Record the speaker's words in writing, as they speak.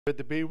Good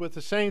to be with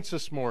the saints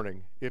this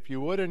morning. If you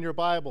would, in your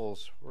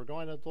Bibles, we're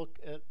going to look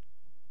at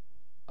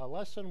a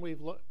lesson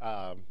we've looked,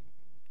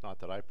 not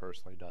that I've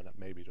personally done it,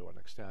 maybe to an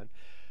extent,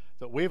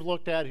 that we've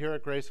looked at here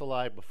at Grace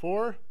Alive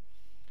before,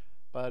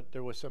 but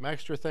there was some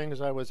extra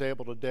things I was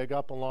able to dig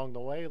up along the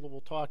way.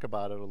 We'll talk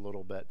about it a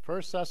little bit.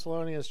 1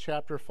 Thessalonians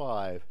chapter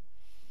 5,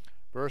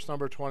 verse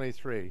number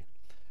 23.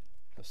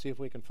 Let's see if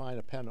we can find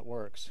a pen that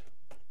works.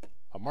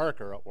 A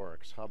marker that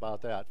works. How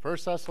about that? 1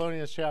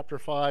 Thessalonians chapter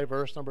 5,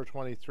 verse number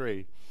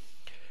 23.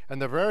 And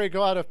the very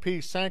God of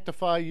peace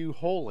sanctify you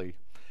wholly.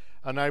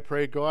 And I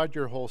pray God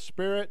your whole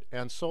spirit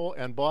and soul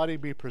and body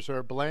be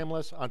preserved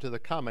blameless unto the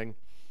coming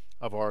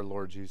of our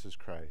Lord Jesus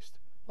Christ.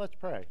 Let's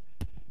pray.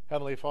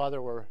 Heavenly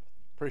Father, we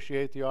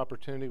appreciate the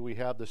opportunity we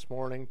have this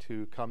morning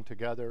to come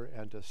together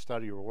and to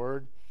study your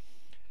word.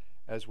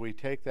 As we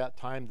take that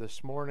time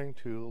this morning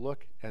to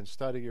look and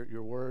study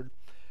your word,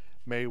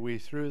 may we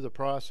through the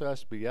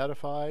process be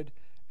edified,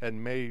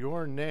 and may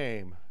your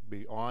name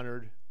be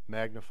honored,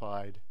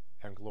 magnified,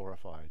 and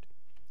glorified.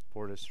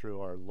 For it is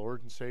through our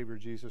Lord and Savior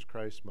Jesus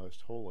Christ's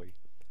most holy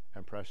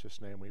and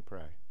precious name we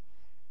pray.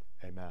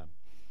 Amen.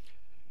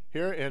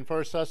 Here in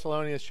 1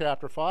 Thessalonians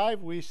chapter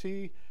 5, we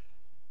see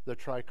the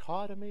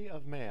trichotomy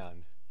of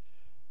man.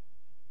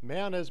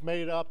 Man is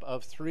made up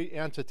of three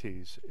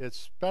entities. It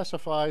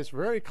specifies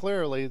very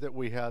clearly that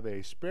we have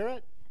a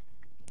spirit,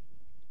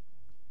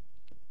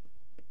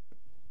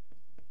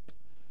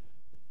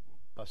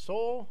 a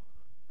soul,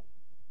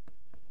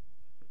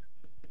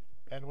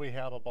 and we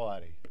have a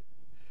body.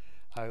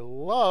 I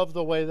love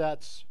the way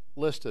that's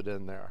listed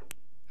in there,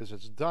 because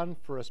it's done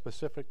for a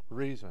specific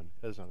reason,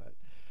 isn't it?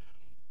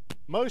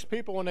 Most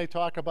people, when they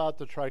talk about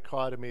the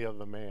trichotomy of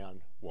a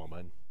man,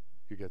 woman,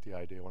 you get the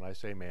idea. When I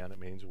say man, it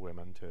means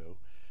women too.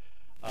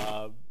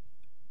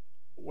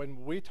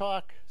 When we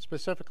talk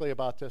specifically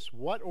about this,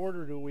 what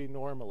order do we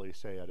normally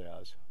say it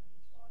as?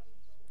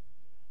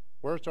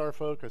 Where's our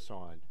focus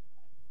on?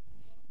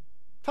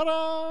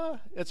 Ta-da!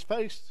 It's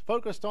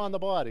focused on the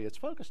body. It's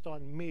focused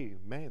on me,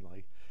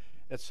 mainly.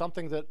 It's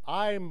something that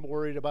I'm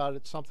worried about.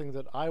 It's something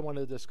that I want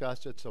to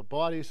discuss. It's a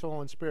body, soul,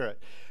 and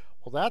spirit.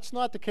 Well, that's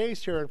not the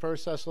case here in 1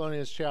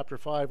 Thessalonians chapter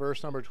 5,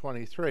 verse number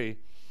 23.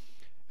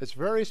 It's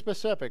very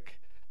specific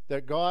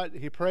that God,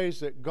 he prays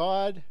that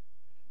God,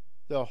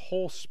 the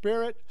whole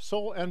spirit,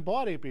 soul, and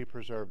body be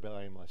preserved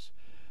blameless.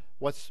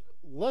 What's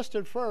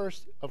listed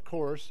first, of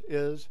course,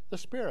 is the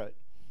spirit.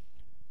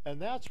 And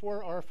that's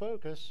where our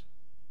focus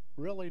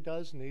really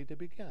does need to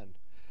begin.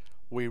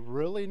 We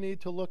really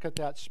need to look at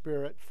that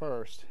spirit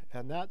first,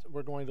 and that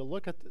we're going to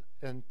look at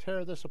and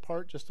tear this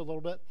apart just a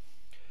little bit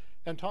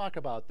and talk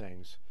about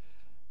things.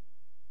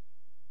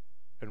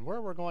 And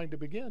where we're going to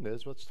begin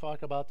is, let's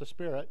talk about the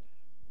spirit.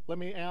 Let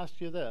me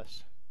ask you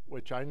this,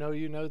 which I know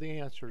you know the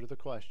answer to the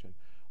question.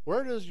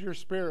 Where does your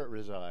spirit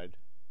reside?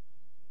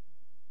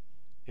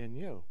 In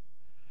you.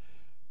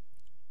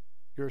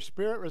 Your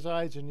spirit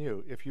resides in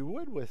you. If you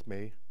would with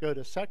me, go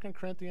to 1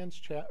 Corinthians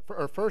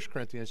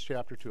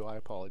chapter 2. I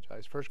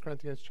apologize. 1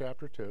 Corinthians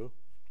chapter 2.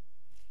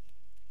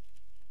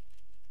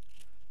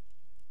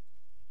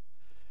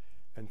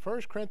 In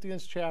 1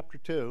 Corinthians chapter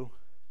 2,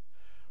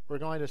 we're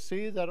going to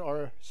see that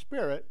our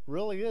spirit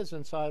really is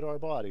inside our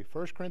body.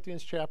 1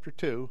 Corinthians chapter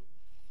 2.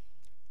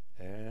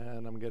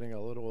 And I'm getting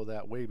a little of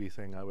that wavy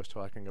thing I was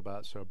talking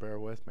about, so bear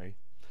with me.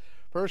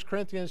 1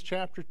 Corinthians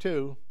chapter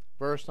 2,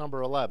 verse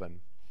number 11.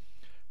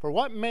 For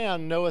what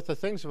man knoweth the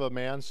things of a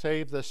man,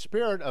 save the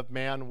spirit of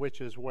man which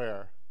is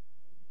where?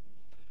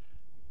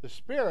 The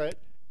spirit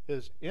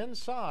is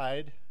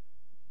inside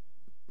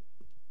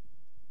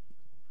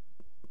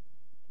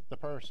the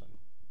person.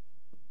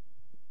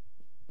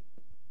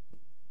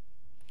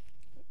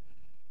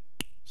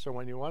 So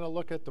when you want to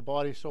look at the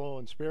body, soul,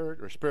 and spirit,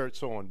 or spirit,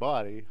 soul, and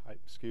body,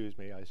 excuse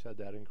me, I said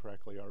that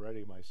incorrectly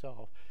already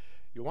myself.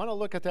 You want to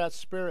look at that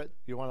spirit,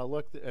 you want to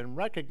look and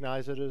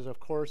recognize it as, of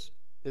course,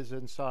 is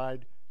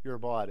inside your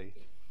body.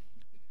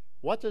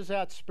 What does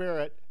that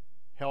spirit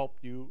help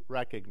you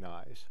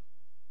recognize?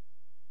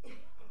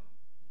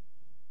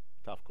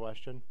 Tough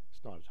question?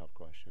 It's not a tough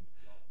question.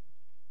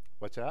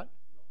 What's that?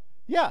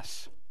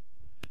 Yes.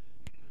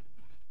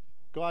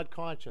 God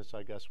conscious,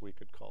 I guess we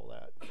could call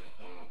that.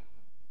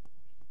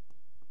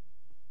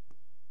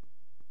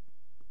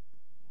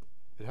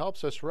 It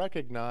helps us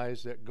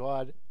recognize that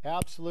God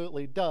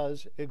absolutely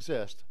does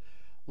exist.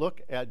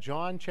 Look at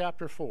John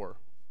chapter 4.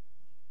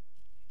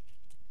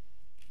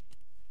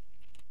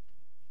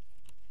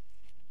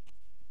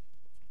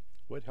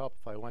 Would help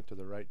if I went to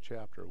the right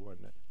chapter,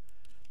 wouldn't it?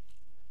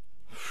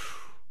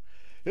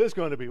 It's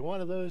going to be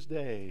one of those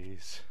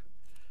days.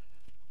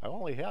 I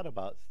only had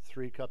about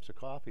 3 cups of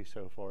coffee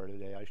so far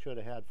today. I should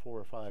have had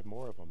 4 or 5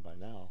 more of them by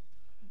now.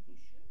 You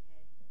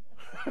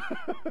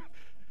should have.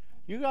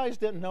 You guys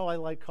didn't know I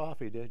like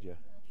coffee, did you?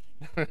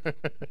 All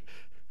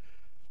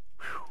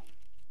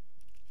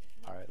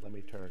right, let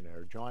me turn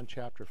there. John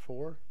chapter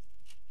 4.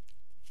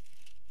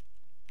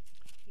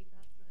 See,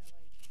 that's what I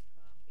like his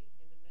coffee.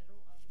 In the middle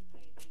of the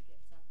night, he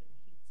gets up and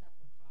heats up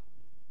a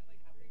coffee.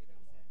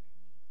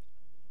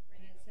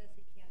 And it says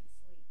he can't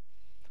sleep.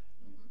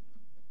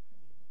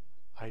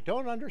 I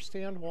don't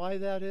understand why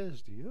that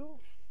is, do you?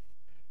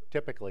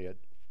 Typically, it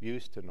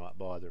used to not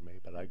bother me,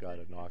 but I got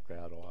to knock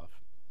that off.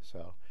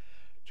 So,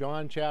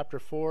 John chapter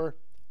 4,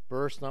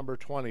 verse number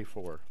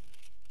 24,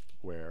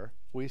 where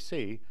we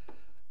see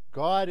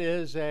God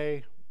is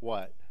a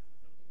what?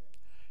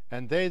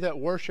 And they that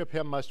worship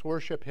him must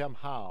worship him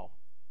how?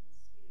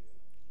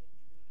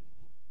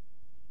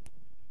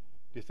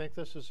 Do you think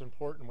this is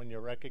important when you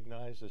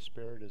recognize the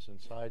Spirit is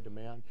inside the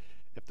man?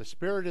 If the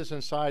Spirit is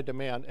inside the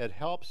man, it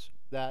helps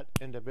that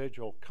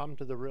individual come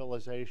to the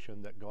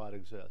realization that God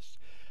exists.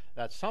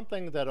 That's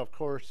something that, of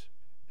course,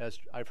 as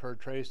I've heard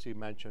Tracy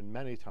mention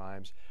many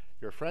times,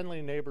 your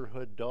friendly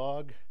neighborhood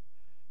dog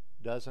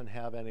doesn't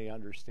have any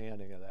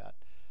understanding of that,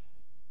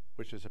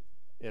 which is,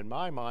 in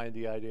my mind,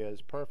 the idea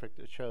is perfect.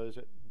 It shows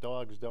that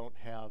dogs don't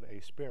have a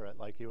spirit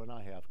like you and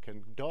I have.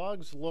 Can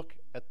dogs look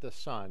at the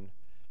sun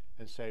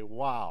and say,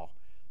 wow,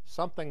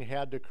 something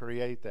had to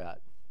create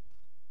that?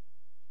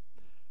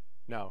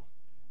 No.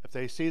 If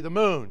they see the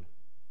moon,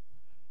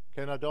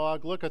 can a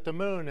dog look at the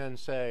moon and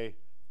say,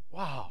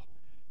 wow,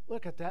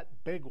 look at that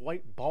big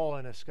white ball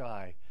in the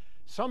sky?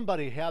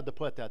 Somebody had to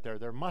put that there.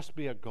 There must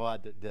be a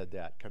God that did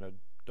that. Can a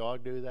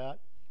dog do that?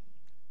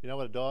 You know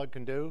what a dog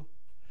can do?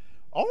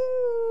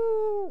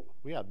 Oh!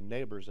 We have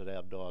neighbors that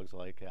have dogs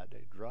like that.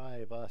 They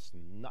drive us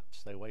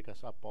nuts. They wake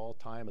us up all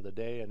time of the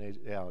day. And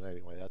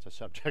anyway, that's a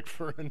subject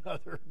for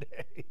another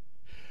day.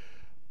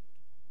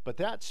 But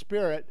that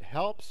spirit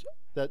helps,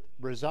 that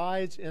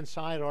resides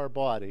inside our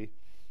body,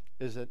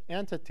 is an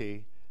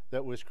entity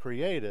that was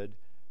created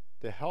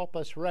to help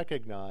us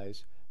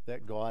recognize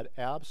that God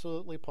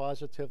absolutely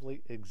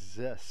positively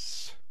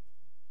exists.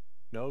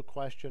 No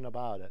question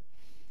about it.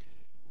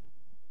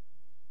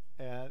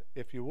 And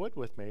if you would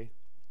with me,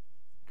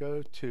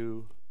 go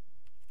to,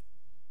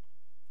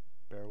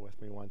 bear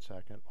with me one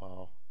second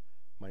while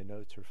my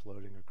notes are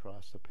floating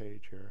across the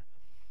page here.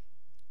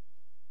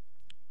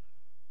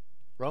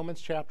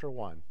 Romans chapter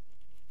 1.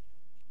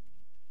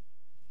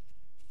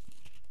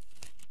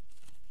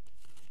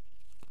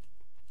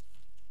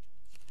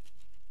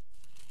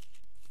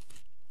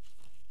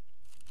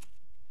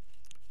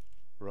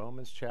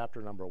 Romans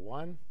chapter number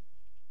 1.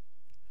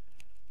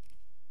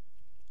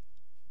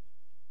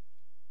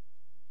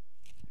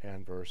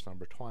 And verse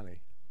number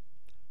 20.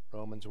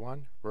 Romans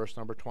 1, verse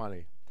number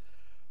 20.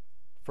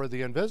 For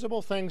the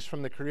invisible things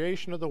from the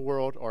creation of the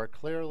world are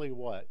clearly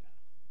what?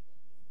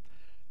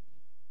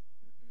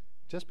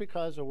 Just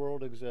because the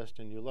world exists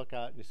and you look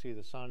out and you see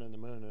the sun and the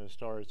moon and the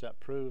stars, that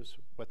proves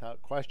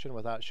without question,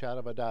 without shadow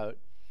of a doubt,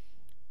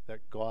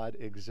 that God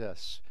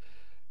exists.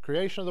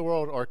 Creation of the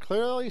world are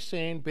clearly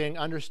seen, being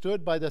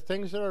understood by the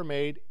things that are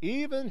made,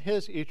 even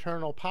his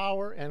eternal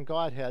power and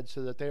Godhead,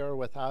 so that they are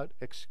without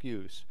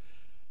excuse.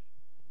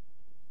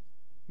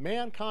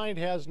 Mankind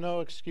has no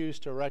excuse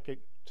to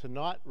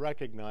not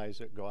recognize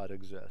that God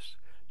exists.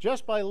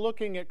 Just by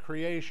looking at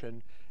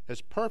creation is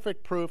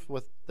perfect proof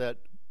that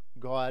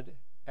God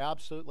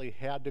absolutely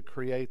had to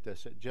create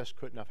this. It just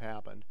couldn't have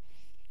happened.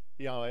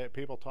 You know,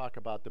 people talk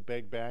about the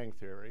Big Bang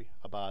Theory,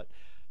 about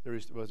there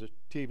was a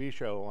TV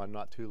show on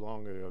not too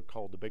long ago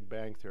called The Big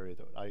Bang Theory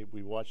that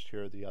we watched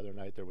here the other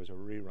night. There was a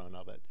rerun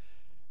of it,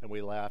 and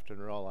we laughed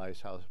and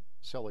realized how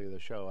silly the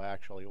show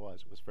actually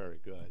was. It was very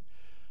good,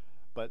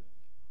 but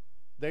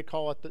they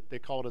called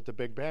it the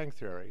Big Bang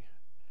Theory.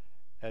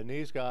 And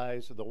these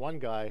guys, the one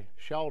guy,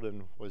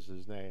 Sheldon was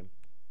his name,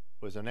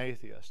 was an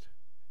atheist.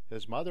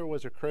 His mother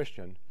was a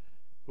Christian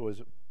who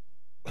was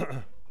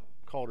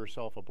called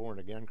herself a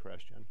born-again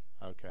Christian,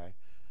 okay,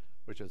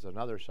 which is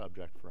another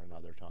subject for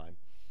another time.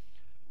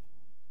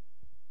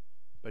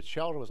 But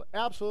Sheldon was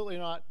absolutely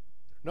not,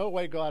 no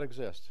way God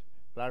exists.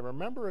 But I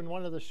remember in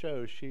one of the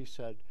shows she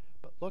said,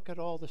 but look at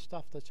all the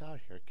stuff that's out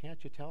here.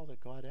 Can't you tell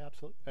that God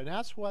absolutely... And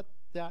that's what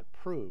that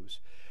proves.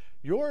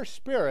 Your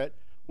spirit,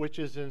 which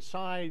is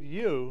inside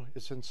you,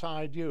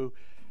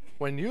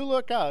 when you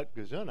look out,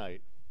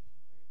 Gesundheit,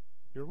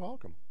 you're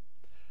welcome,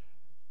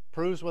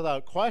 proves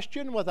without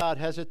question, without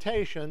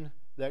hesitation,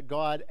 that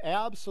God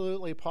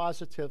absolutely,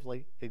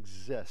 positively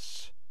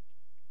exists.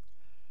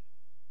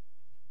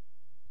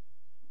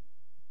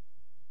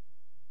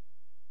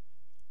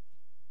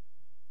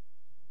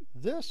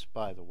 This,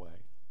 by the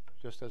way,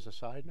 just as a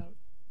side note,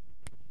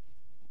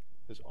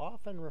 is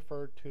often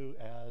referred to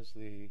as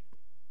the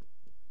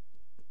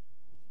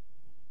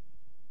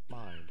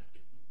mind.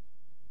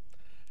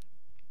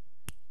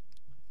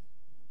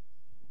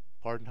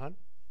 Pardon, hon?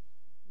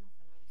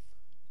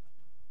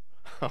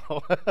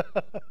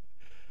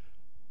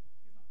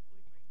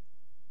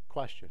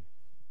 Question.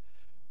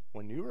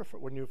 When you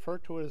refer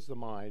to it as the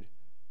mind,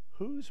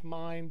 whose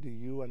mind do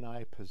you and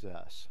I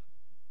possess?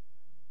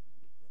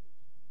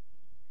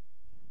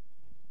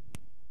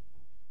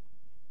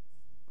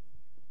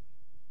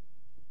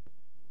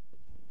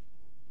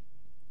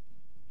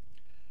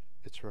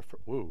 It's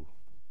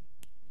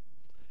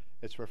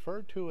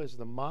referred to as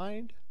the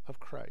mind of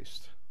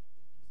Christ.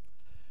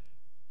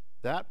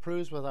 That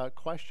proves without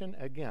question,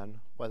 again,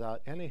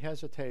 without any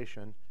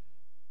hesitation,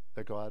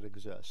 that God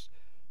exists.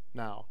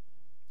 Now,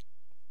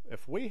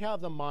 if we have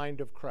the mind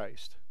of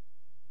Christ,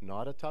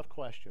 not a tough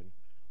question.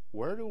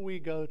 Where do we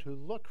go to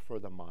look for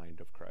the mind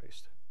of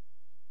Christ?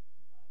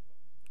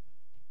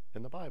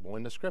 In the Bible,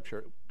 in the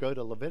Scripture. Go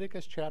to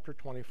Leviticus chapter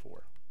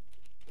 24.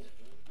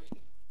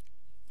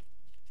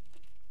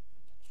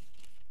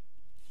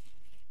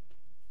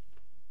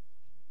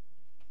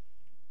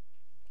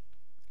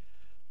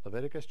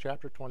 Leviticus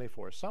chapter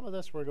 24. Some of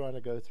this we're going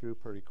to go through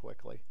pretty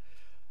quickly.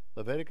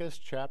 Leviticus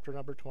chapter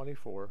number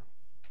 24.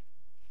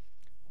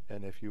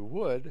 And if you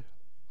would,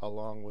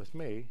 along with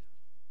me,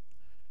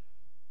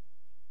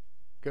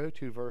 go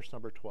to verse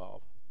number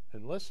 12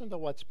 and listen to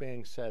what's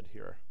being said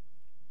here.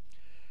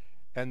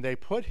 And they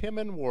put him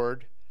in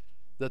ward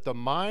that the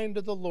mind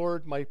of the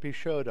Lord might be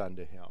showed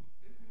unto him.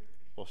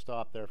 We'll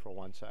stop there for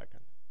 1 second.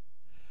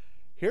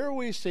 Here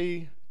we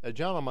see a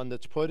gentleman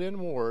that's put in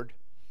ward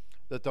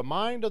that the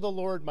mind of the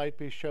Lord might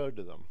be showed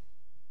to them.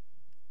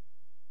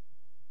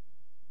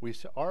 We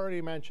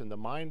already mentioned the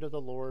mind of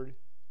the Lord.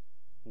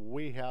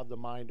 We have the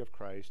mind of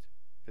Christ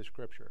is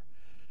Scripture.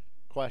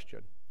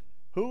 Question: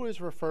 who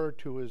is referred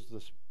to as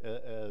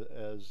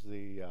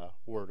the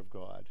Word of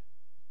God?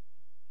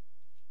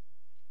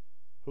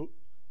 Who?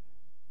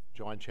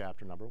 John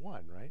chapter number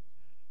 1, right?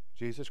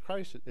 Jesus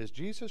Christ. Is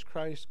Jesus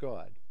Christ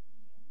God?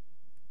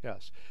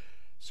 Yes.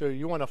 So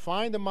you want to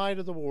find the mind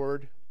of the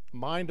Word,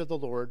 mind of the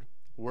Lord.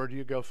 Where do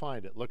you go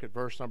find it? Look at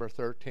verse number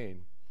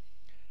 13.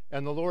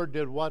 And the Lord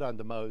did what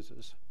unto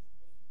Moses?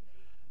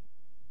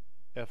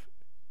 If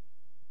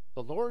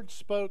the Lord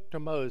spoke to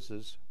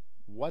Moses,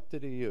 what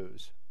did he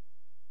use?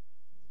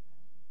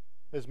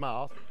 His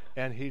mouth,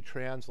 and he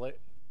translated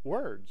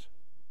words.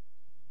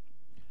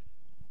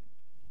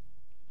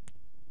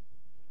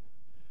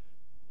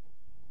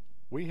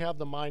 We have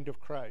the mind of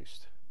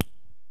Christ.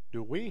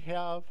 Do we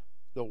have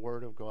the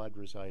Word of God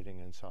residing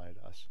inside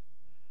us?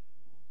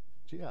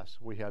 Yes,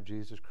 we have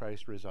Jesus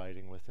Christ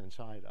residing within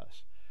inside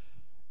us.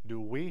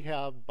 Do we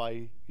have,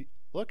 by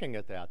looking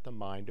at that, the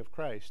mind of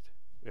Christ,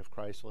 if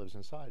Christ lives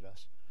inside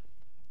us?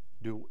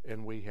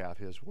 And we have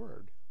his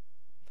Word.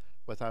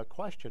 Without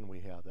question,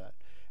 we have that.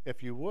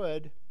 If you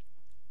would,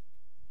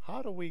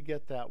 how do we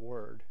get that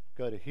Word?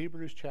 Go to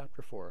Hebrews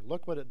chapter 4.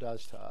 Look what it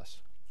does to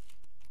us.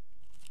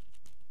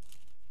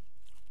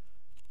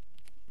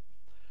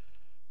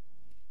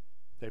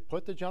 They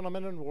put the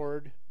gentleman in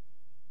ward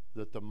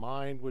that the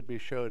mind would be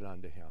showed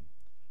unto him.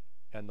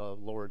 And the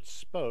Lord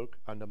spoke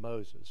unto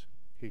Moses.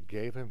 He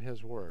gave him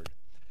his word.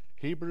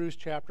 Hebrews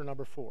chapter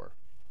number 4.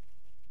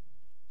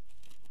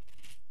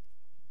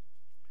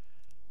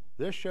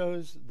 This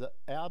shows the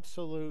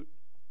absolute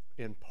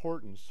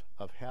importance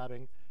of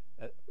having,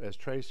 as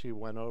Tracy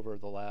went over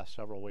the last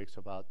several weeks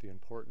about the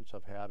importance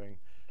of having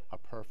a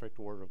perfect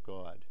Word of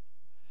God.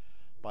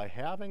 By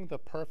having the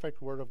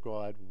perfect Word of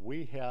God,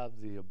 we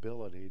have the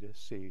ability to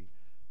see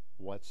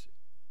what's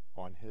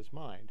on his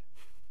mind,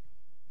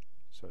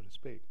 so to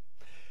speak.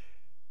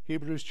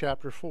 Hebrews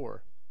chapter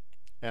 4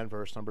 and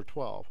verse number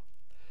 12.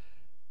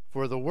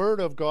 For the Word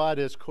of God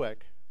is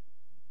quick.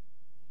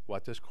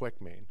 What does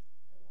quick mean?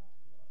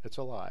 It's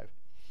alive.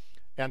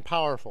 And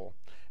powerful,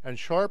 and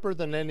sharper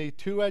than any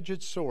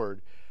two-edged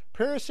sword,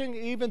 piercing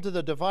even to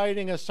the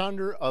dividing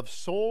asunder of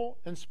soul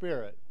and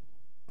spirit.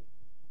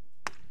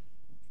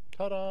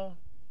 Ta-da!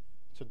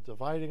 It's a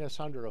dividing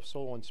asunder of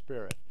soul and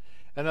spirit,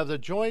 and of the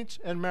joints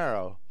and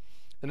marrow,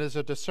 and is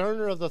a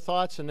discerner of the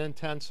thoughts and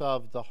intents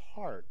of the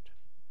heart.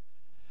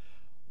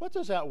 What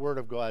does that Word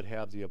of God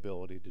have the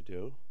ability to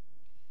do?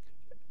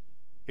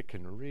 It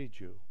can read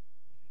you.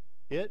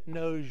 It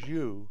knows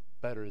you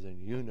better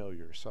than you know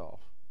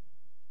yourself.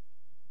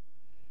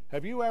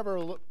 Have you ever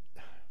looked...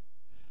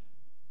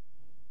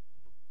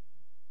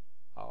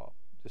 I'll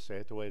just say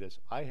it the way it is.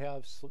 I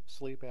have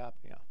sleep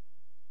apnea.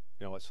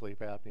 You know what sleep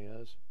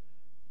apnea is?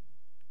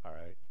 All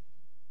right.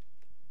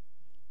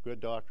 Good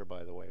doctor,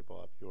 by the way,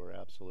 Bob. You are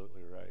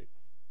absolutely right.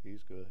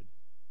 He's good.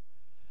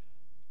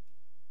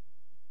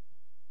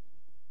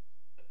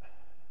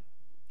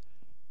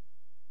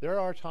 There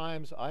are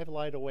times I've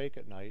lied awake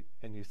at night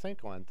and you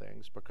think on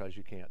things because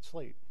you can't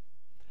sleep.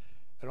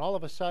 And all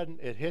of a sudden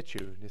it hits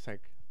you and you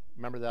think,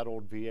 remember that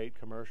old V8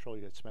 commercial?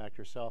 You smack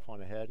yourself on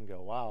the head and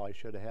go, wow, I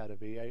should have had a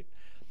V8.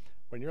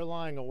 When you're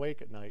lying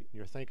awake at night and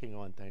you're thinking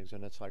on things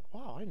and it's like,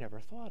 wow, I never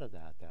thought of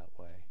that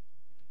way.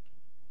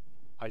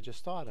 I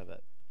just thought of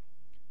it.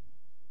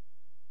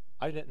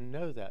 I didn't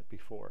know that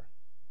before.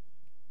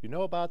 You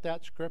know about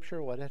that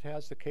scripture, what it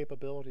has the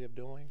capability of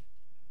doing?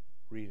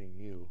 Reading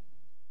you.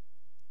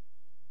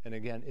 And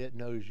again, it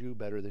knows you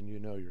better than you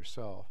know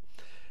yourself.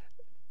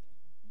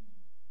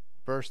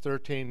 Verse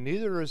 13,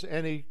 neither is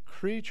any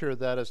creature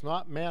that is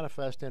not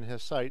manifest in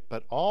his sight,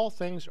 but all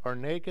things are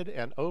naked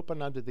and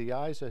open unto the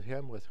eyes of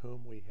him with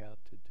whom we have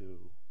to do.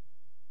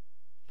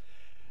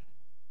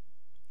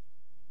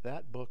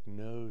 That book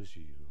knows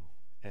you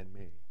and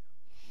me.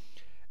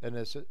 And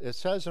it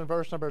says in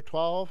verse number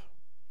 12,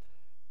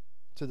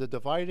 to the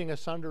dividing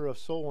asunder of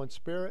soul and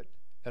spirit,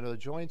 and of the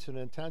joints and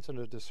intents, and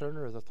a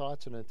discerner of the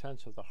thoughts and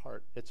intents of the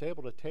heart. It's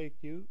able to take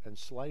you and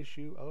slice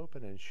you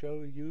open and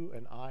show you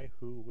and I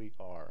who we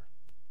are.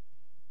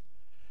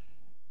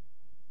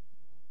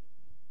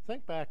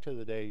 Think back to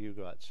the day you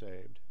got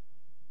saved.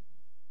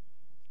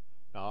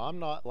 Now, I'm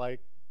not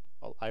like,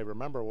 I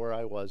remember where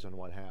I was and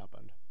what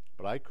happened,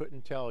 but I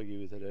couldn't tell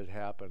you that it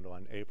happened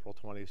on April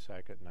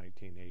 22nd,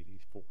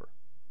 1984.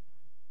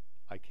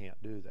 I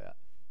can't do that.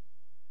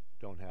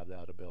 Don't have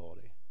that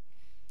ability.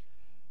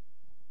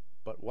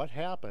 But what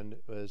happened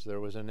was there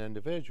was an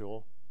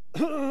individual,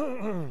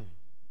 her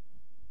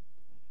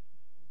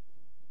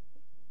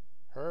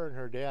and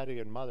her daddy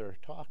and mother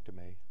talked to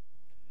me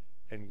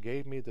and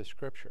gave me the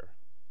scripture.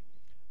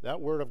 That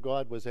word of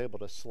God was able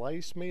to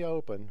slice me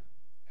open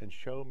and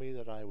show me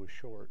that I was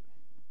short,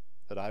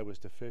 that I was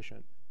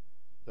deficient,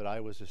 that I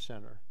was a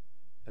sinner,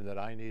 and that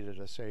I needed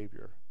a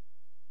Savior.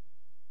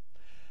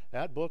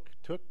 That book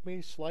took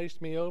me,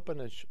 sliced me open,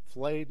 and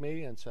flayed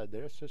me and said,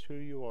 this is who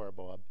you are,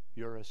 Bob.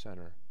 You're a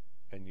sinner,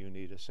 and you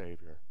need a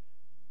Savior.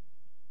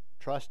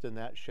 Trust in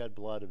that shed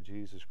blood of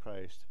Jesus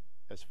Christ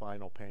as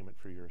final payment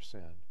for your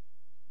sin.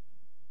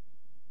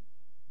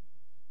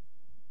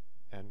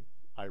 And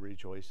I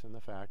rejoice in the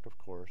fact, of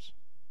course,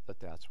 that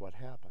that's what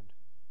happened,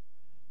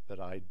 that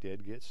I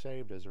did get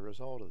saved as a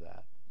result of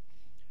that.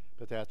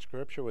 But that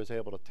scripture was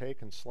able to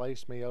take and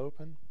slice me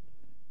open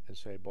and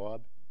say,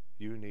 Bob,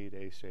 you need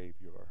a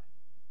Savior.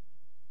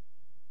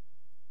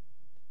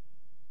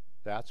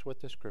 That's what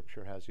the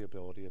scripture has the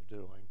ability of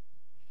doing.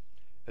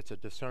 It's a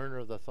discerner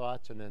of the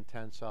thoughts and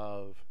intents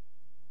of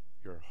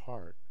your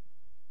heart.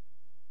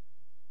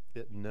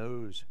 It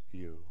knows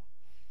you.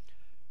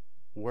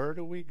 Where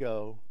do we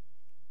go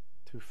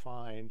to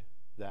find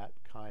that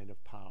kind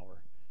of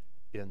power?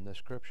 In the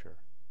scripture.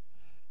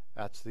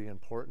 That's the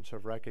importance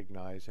of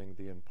recognizing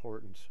the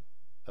importance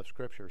of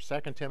scripture.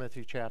 2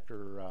 Timothy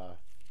chapter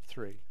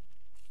 3.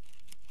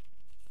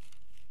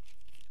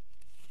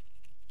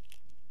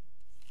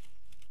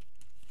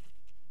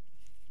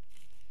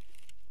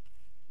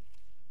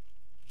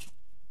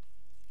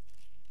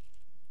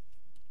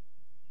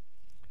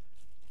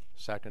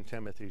 Second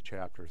Timothy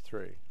chapter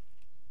 3.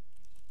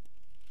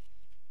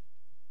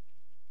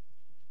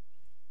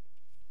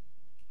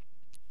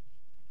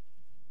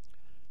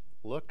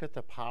 Look at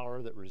the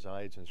power that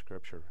resides in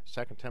Scripture.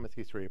 2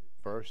 Timothy 3,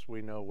 verse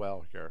we know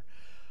well here.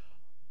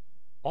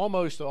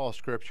 Almost all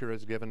Scripture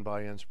is given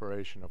by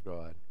inspiration of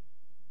God.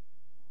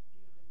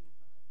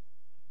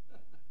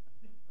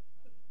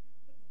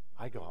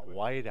 I got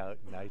white out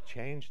and I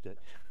changed it.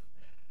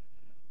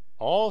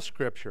 All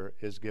Scripture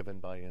is given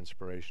by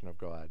inspiration of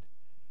God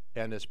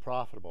and is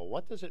profitable.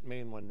 What does it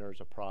mean when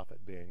there's a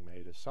profit being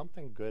made? Is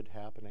something good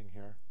happening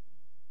here?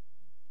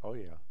 Oh,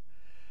 yeah.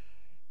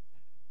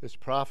 It's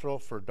profitable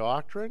for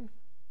doctrine,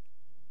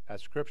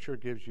 as Scripture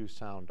gives you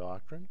sound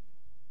doctrine.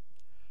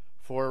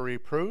 For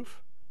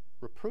reproof,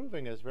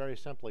 reproving is very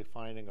simply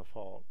finding a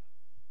fault.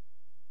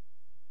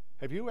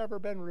 Have you ever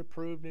been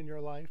reproved in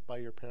your life by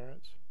your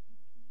parents?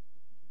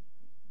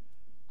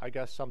 I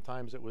guess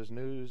sometimes it was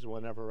news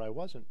whenever I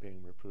wasn't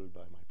being reproved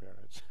by my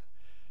parents.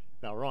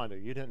 Now,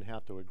 Rhonda, you didn't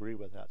have to agree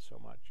with that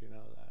so much, you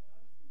know that.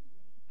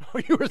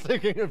 Oh, you were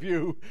thinking of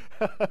you.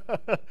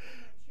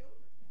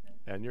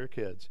 And your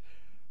kids.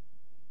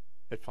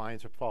 It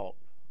finds a fault.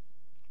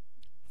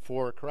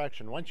 For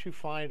correction, once you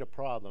find a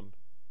problem,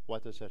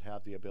 what does it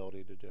have the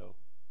ability to do?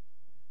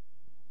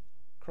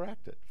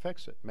 Correct it,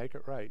 fix it, make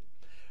it right.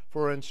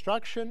 For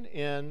instruction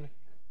in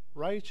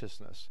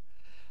righteousness,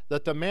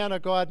 that the man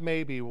of God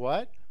may be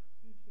what?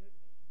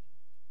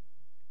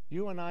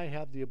 You and I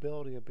have the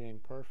ability of being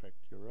perfect.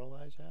 You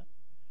realize that?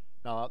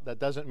 Now, that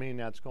doesn't mean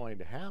that's going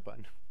to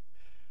happen,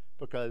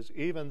 because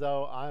even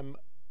though I'm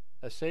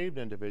a saved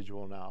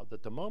individual now,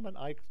 that the moment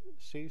I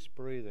cease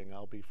breathing,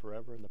 I'll be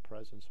forever in the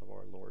presence of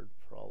our Lord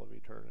for all of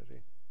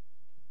eternity.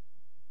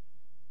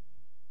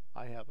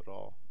 I have it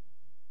all.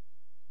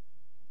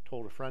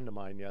 Told a friend of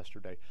mine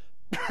yesterday,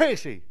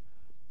 Tracy,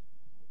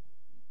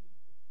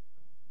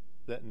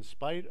 that in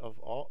spite of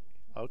all,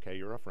 okay,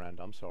 you're a friend,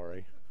 I'm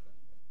sorry.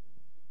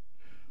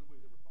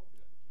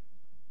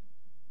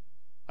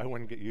 I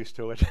wouldn't get used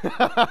to it.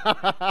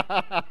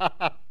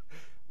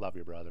 Love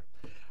you, brother.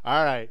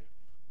 All right.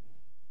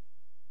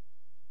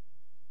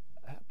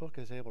 That book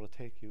is able to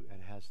take you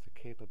and has the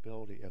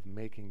capability of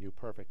making you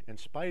perfect. In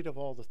spite of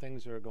all the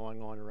things that are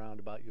going on around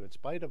about you, in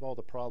spite of all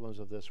the problems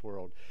of this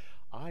world,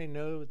 I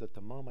know that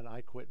the moment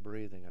I quit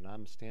breathing and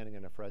I'm standing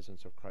in the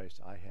presence of Christ,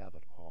 I have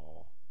it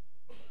all.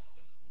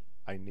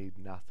 I need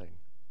nothing.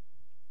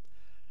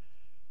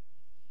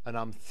 And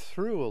I'm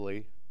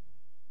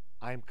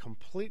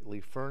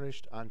completely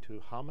furnished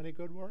unto how many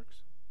good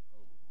works?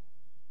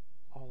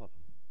 All of them.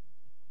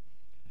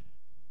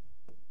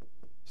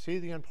 See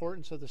the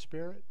importance of the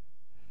Spirit?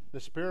 The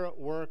Spirit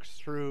works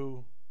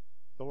through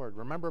the Word.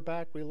 Remember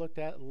back we looked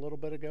at a little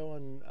bit ago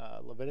in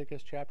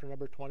Leviticus chapter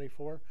number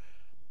 24?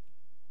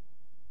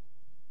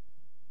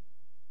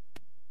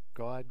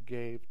 God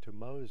gave to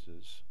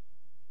Moses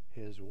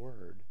his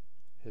Word,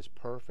 his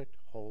perfect,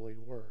 holy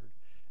Word.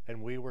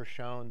 And we were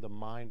shown the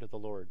mind of the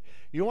Lord.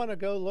 You want to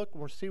go look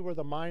and see where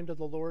the mind of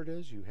the Lord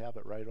is? You have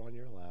it right on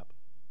your lap.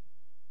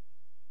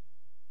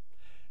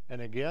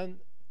 And again,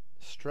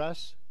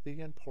 stress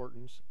the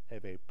importance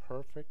of a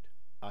perfect,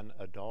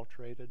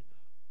 unadulterated,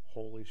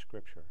 holy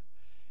Scripture.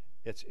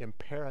 It's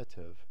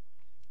imperative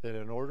that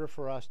in order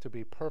for us to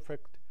be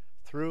perfect,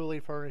 thoroughly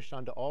furnished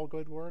unto all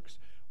good works,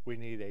 we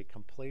need a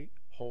complete,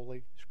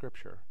 holy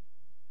Scripture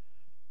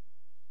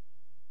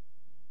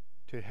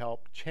to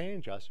help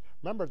change us.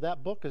 Remember,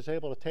 that book is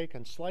able to take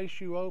and slice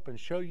you open,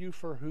 show you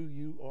for who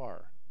you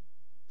are.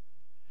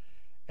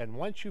 And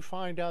once you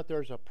find out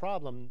there's a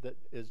problem that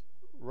is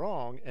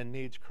wrong and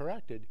needs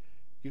corrected,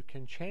 you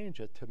can change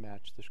it to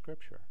match the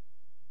Scripture.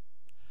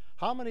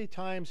 How many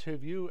times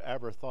have you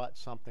ever thought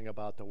something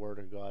about the Word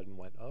of God and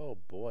went, oh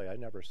boy, I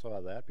never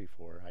saw that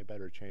before. I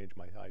better change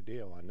my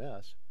idea on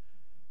this.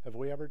 Have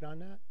we ever done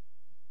that?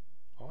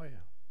 Oh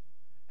yeah.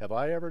 Have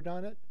I ever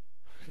done it?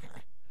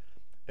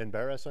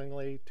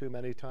 Embarrassingly, too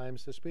many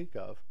times to speak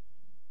of.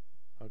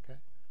 Okay?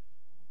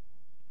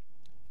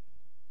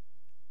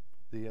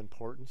 The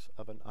importance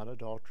of an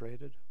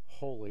unadulterated,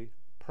 holy,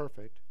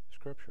 perfect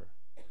Scripture.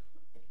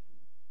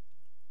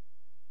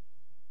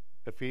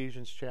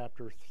 Ephesians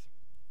chapter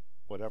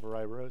whatever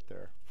I wrote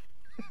there.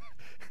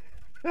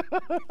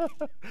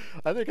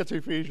 I think it's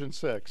Ephesians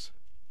 6.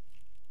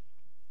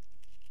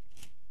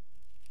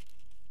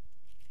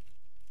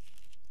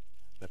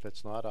 If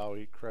it's not, I'll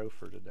eat crow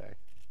for today.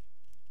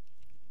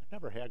 I've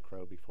never had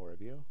crow before,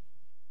 have you?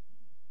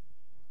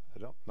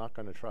 Not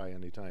going to try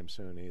anytime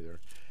soon either.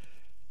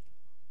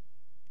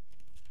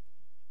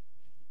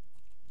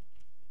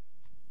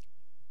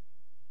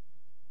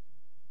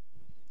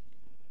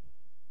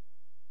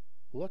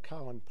 Look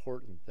how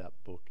important that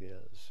book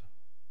is.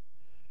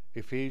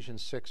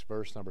 Ephesians 6,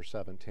 verse number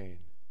 17.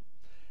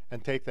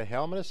 And take the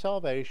helmet of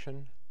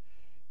salvation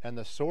and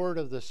the sword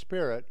of the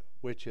Spirit,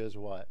 which is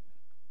what?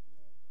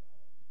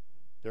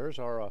 There's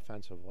our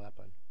offensive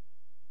weapon.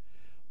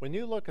 When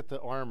you look at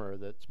the armor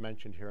that's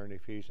mentioned here in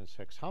Ephesians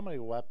 6, how many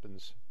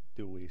weapons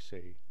do we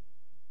see?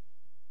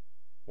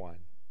 One.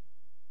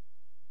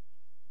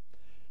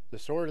 The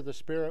sword of the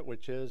Spirit,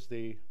 which is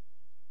the...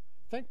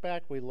 Think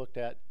back, we looked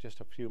at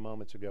just a few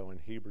moments ago in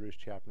Hebrews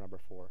chapter number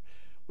 4.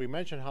 We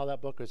mentioned how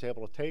that book is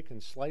able to take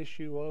and slice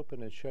you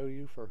open and show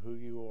you for who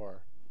you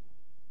are.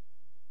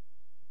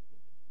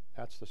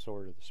 That's the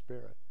sword of the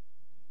Spirit.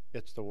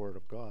 It's the Word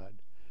of God,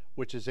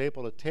 which is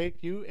able to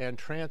take you and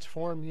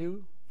transform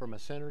you from a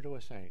sinner to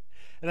a saint.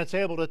 And it's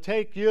able to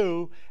take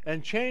you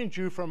and change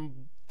you from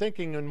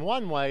thinking in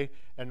one way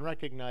and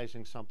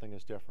recognizing something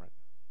is different.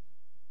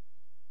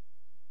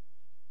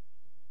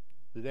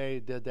 They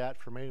did that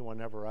for me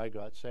whenever I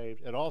got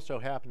saved. It also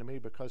happened to me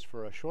because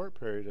for a short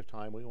period of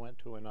time we went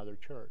to another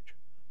church.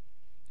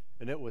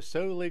 And it was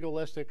so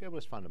legalistic, it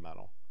was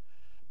fundamental.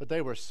 But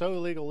they were so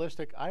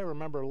legalistic, I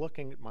remember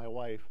looking at my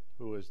wife,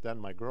 who was then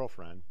my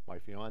girlfriend, my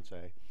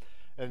fiance,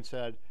 and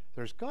said,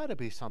 there's got to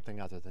be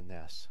something other than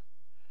this.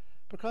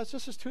 Because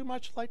this is too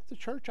much like the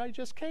church I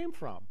just came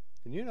from.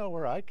 And you know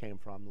where I came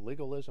from,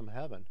 legalism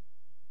heaven.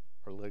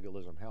 Or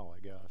legalism hell,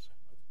 I guess.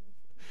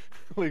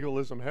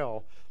 Legalism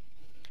hell.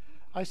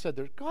 I said,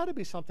 there's got to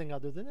be something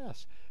other than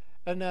this.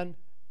 And then,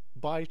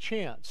 by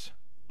chance,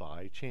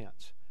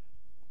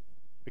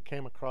 we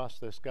came across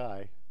this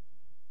guy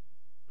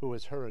who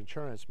was her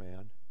insurance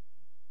man,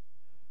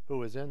 who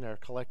was in there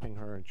collecting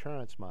her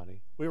insurance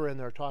money. We were in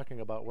there talking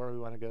about where we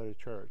want to go to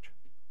church.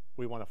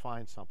 We want to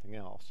find something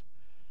else.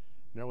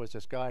 And there was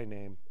this guy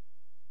named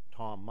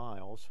Tom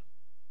Miles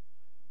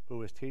who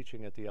was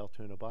teaching at the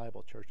Altoona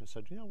Bible Church and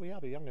said, you know, we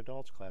have a young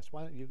adults class.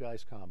 Why don't you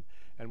guys come?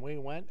 And we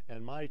went,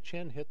 and my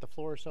chin hit the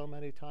floor so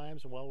many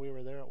times, and while we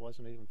were there, it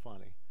wasn't even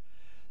funny.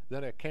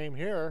 Then it came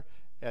here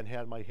and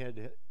had my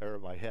head,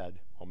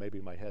 well,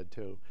 maybe my head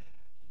too,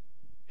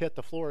 hit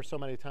the floor so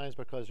many times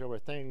because there were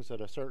things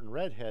that a certain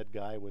redhead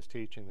guy was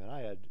teaching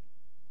that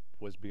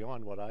was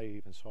beyond what I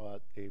even saw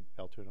at the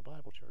Altoona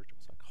Bible Church. It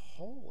was like,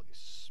 holy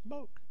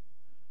smoke.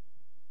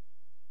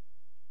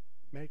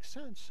 Makes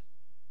sense.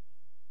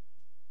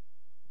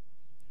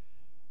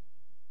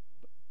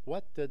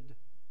 What did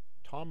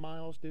Tom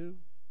Miles do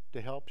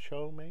to help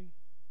show me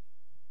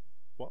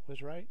what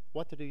was right?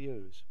 What did he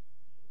use?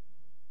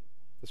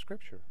 The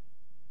Scripture.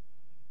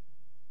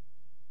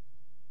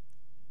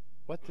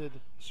 What did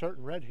a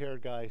certain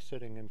red-haired guy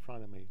sitting in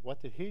front of me,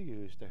 what did he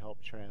use to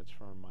help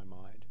transform my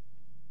mind?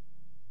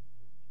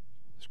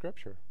 The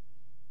Scripture.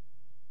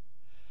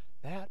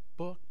 That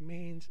book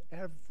means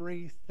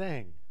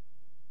everything.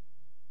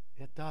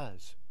 It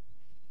does.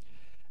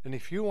 And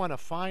if you want to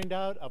find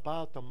out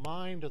about the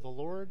mind of the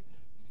Lord,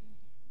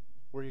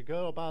 where you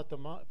go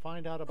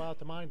find out about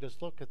the mind,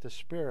 just look at the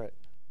Spirit.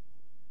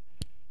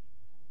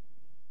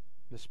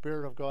 The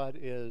Spirit of God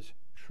is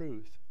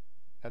truth,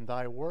 and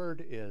thy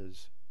word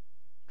is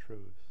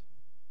truth.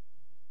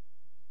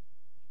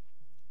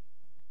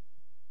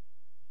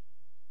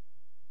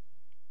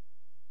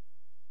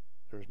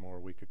 There's more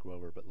we could go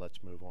over, but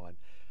let's move on.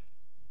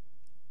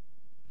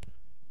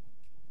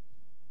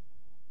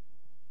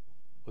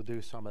 We'll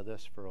do some of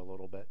this for a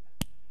little bit.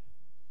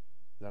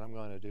 Then I'm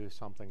going to do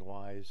something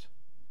wise.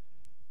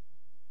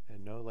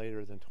 And no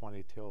later than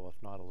 20 till,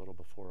 if not a little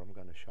before, I'm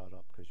going to shut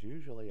up. Because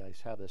usually I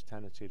have this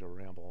tendency to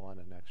ramble on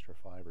an extra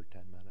 5 or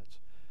 10 minutes.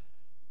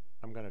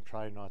 I'm going to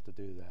try not to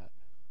do that.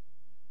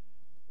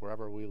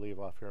 Wherever we leave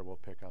off here, we'll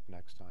pick up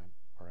next time,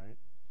 all right?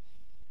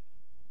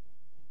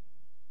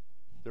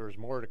 There's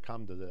more to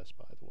come to this,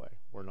 by the way.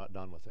 We're not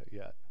done with it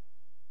yet.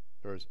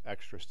 There's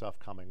extra stuff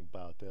coming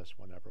about this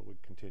whenever we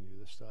continue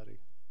the study,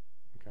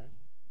 okay?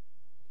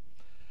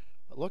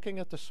 But looking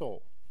at the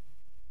soul.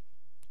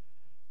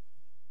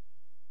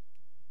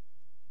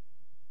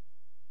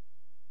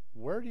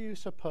 Where do you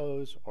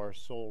suppose our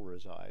soul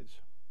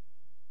resides?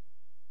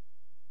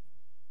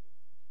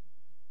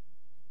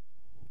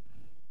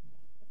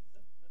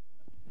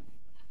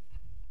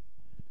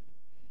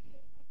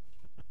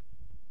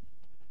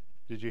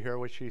 Did you hear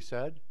what she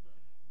said?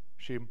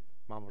 She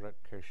mumbled it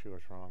in case she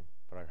was wrong,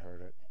 but I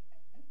heard it.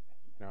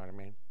 You know what I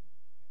mean?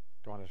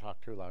 Don't want to talk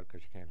too loud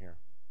because you can't hear.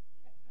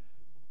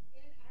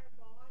 In our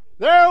body.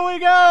 There we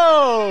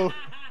go!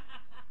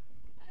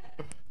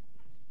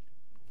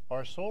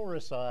 Our soul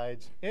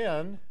resides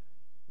in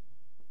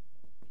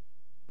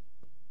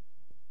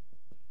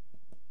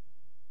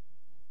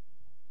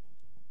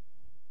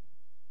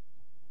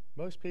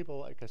most people,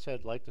 like I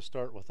said, like to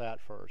start with that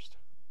first.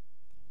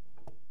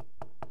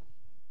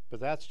 But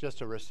that's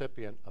just a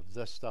recipient of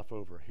this stuff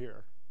over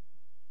here.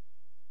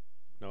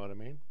 Know what I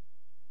mean?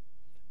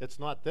 It's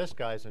not this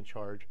guy's in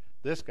charge,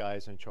 this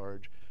guy's in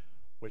charge,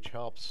 which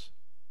helps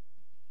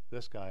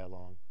this guy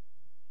along.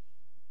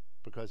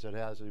 Because it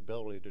has the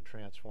ability to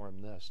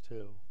transform this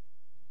too.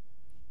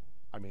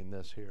 I mean,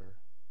 this here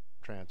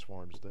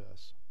transforms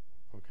this.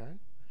 Okay?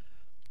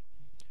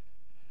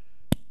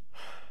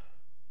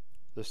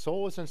 The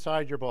soul is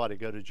inside your body.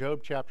 Go to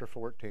Job chapter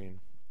 14.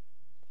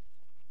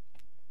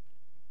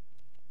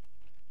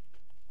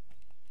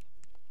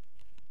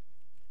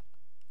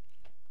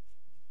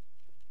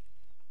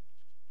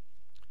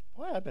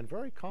 Boy, I've been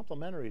very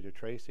complimentary to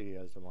Tracy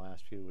as in the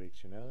last few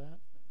weeks. You know that?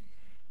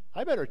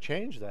 I better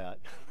change that.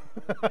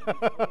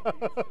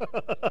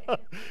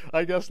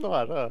 I guess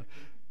not, huh?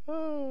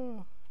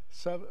 Oh,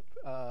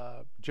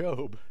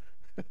 Job.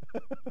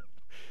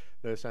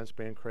 No sense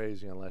being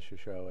crazy unless you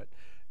show it.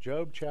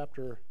 Job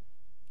chapter...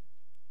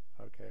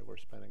 Okay, we're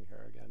spinning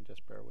here again.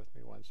 Just bear with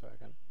me 1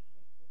 second.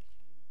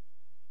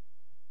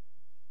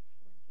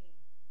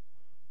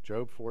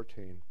 Job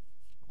 14.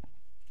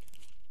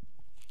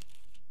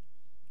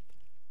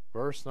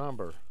 Verse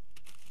number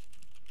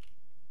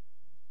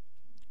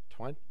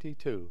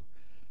 22.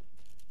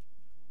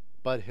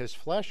 But his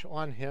flesh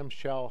on him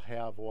shall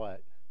have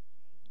what?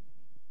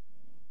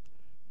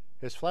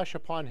 His flesh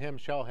upon him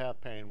shall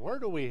have pain. Where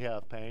do we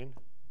have pain?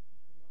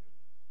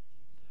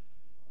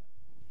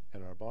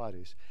 In our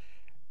bodies.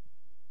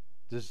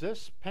 Does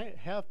this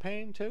have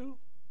pain too?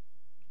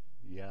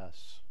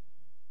 Yes.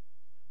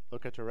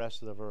 Look at the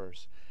rest of the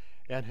verse.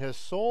 And his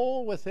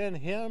soul within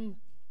him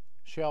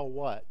shall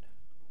what?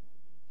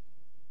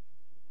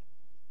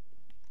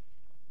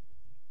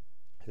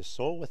 His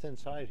soul within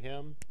inside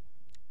him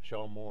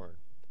shall mourn.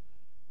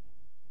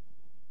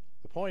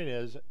 The point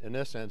is, in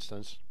this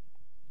instance,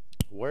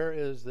 where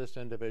is this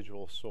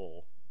individual's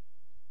soul?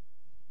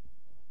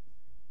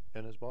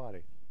 In his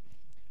body.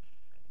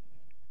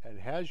 And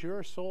has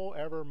your soul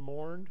ever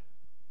mourned?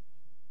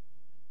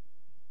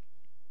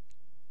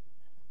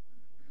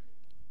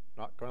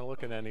 Not going to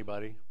look at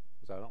anybody,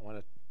 because I don't want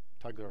to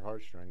tug their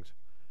heartstrings.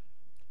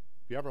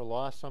 Have you ever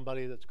lost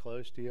somebody that's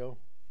close to you?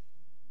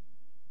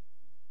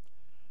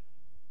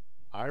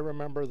 I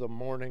remember the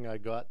morning I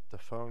got the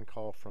phone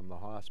call from the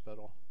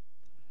hospital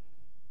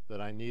that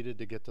I needed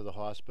to get to the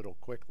hospital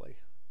quickly.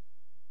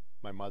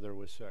 My mother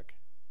was sick.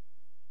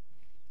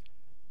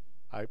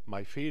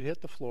 My feet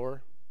hit the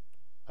floor.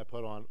 I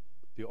put on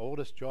the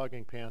oldest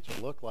jogging pants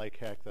that looked like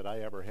heck that I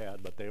ever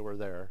had, but they were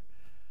there.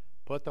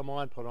 Put them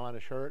on, put on a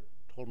shirt,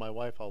 told my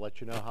wife I'll let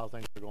you know how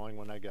things are going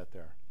when I get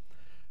there.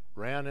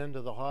 Ran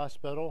into the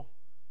hospital,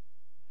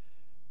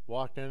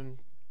 walked in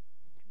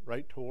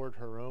right toward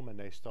her room, and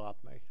they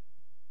stopped me.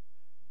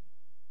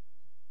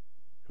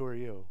 Who are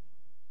you?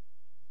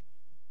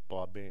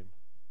 Bob Beam.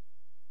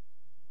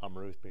 I'm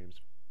Ruth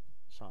Beam's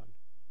son.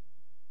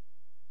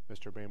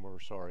 Mr. Beam, we're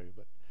sorry,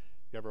 but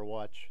you ever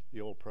watch the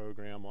old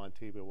program on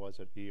TV, was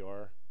it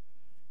ER?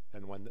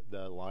 And when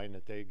the line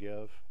that they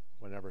give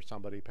whenever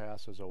somebody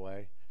passes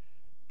away,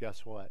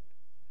 guess what?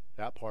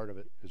 That part of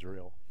it is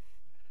real.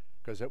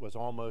 Because it was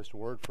almost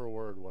word for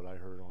word what I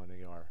heard on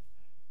ER.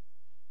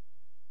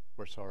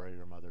 We're sorry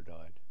your mother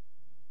died.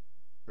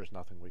 There's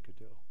nothing we could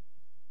do.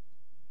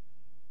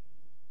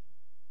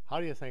 How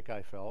do you think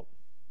I felt?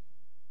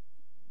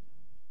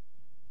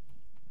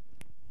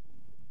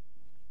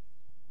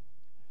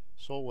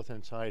 Soul within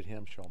inside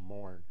him shall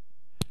mourn.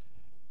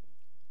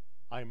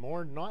 I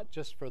mourn not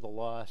just for the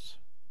loss,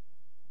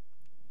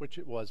 which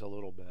it was a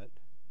little bit,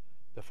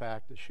 the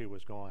fact that she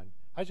was gone.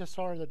 I just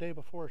saw her the day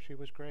before. She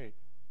was great.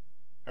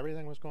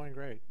 Everything was going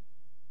great.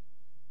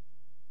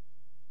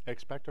 I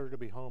expect her to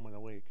be home in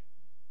a week.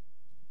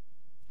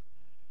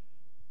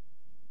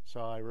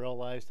 So I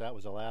realized that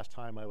was the last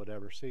time I would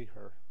ever see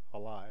her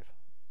alive.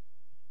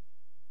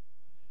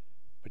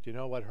 But you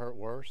know what hurt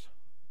worse?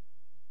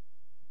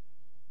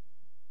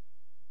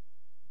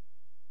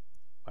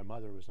 My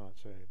mother was not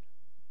saved.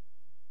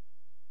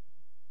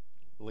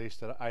 At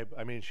least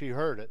I mean, she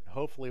heard it.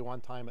 Hopefully one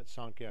time it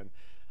sunk in.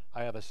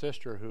 I have a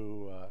sister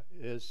who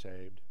is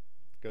saved,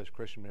 goes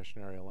Christian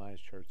Missionary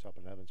Alliance Church up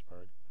in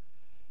Evansburg.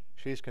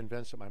 She's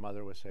convinced that my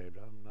mother was saved.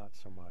 I'm not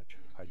so much,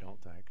 I don't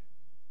think.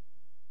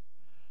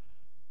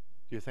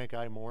 Do you think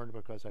I mourned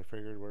because I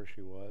figured where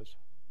she was?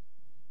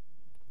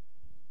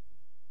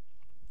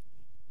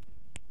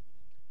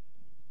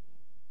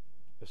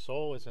 The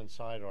soul is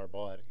inside our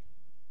body.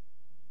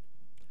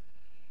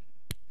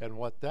 And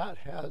what that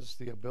has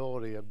the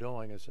ability of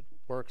doing is it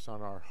works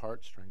on our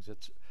heartstrings.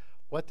 It's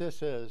what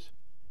this is,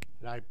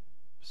 and I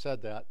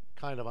said that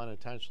kind of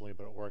unintentionally,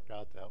 but it worked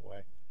out that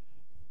way.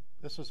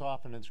 This is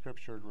often in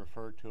Scripture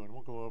referred to, and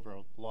we'll go over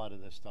a lot of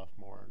this stuff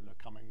more in the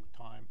coming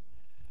time.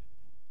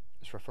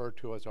 It's referred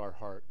to as our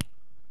heart.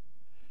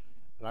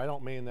 And I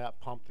don't mean that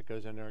pump that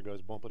goes in there and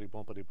goes bumpity,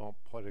 bumpity, bump,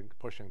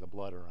 pushing the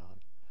blood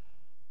around.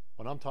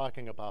 When I'm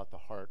talking about the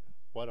heart,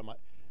 what am I?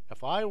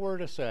 If I were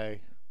to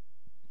say,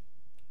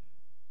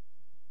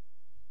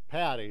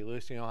 Patty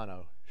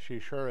Luciano, she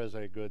sure is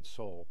a good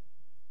soul,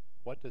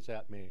 what does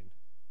that mean?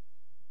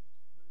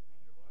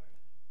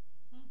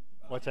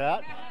 What's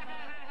that?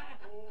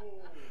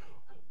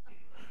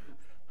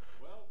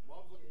 Well,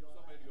 Bob's looking for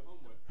somebody to go home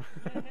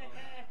with.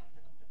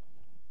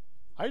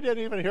 I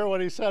didn't even hear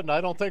what he said, and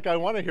I don't think I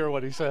want to hear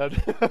what he said.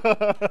 He said it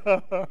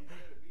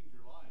means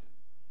you're lying.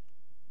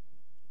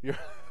 You're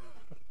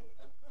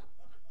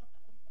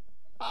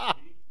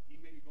He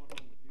may be going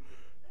home with you.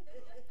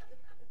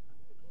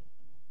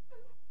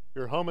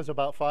 Your home is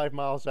about 5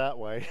 miles that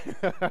way.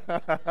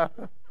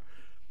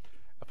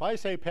 If I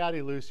say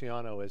Patty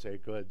Luciano is a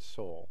good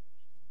soul,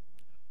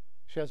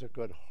 she has a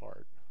good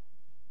heart.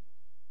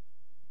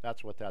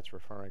 That's what that's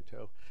referring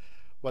to.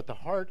 What the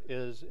heart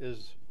is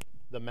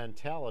the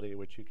mentality,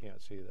 which you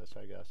can't see this,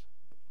 I guess,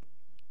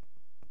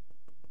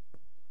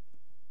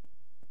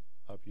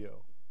 of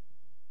you.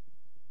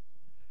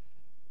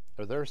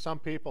 Are there some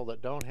people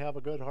that don't have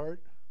a good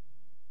heart?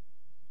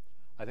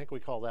 I think we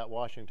call that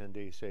Washington,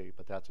 D.C.,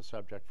 but that's a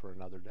subject for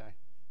another day.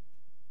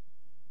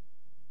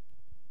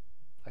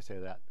 I say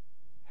that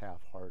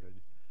half-hearted.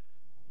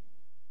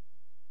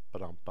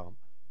 Ba-dum-bum.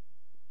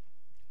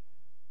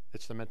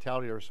 It's the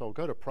mentality of our soul.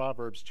 Go to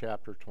Proverbs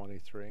chapter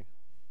 23.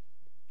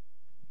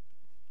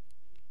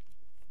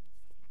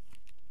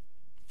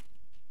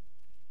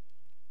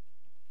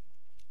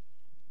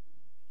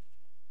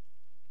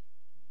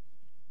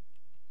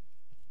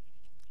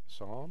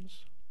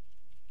 Psalms,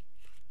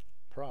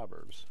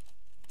 Proverbs.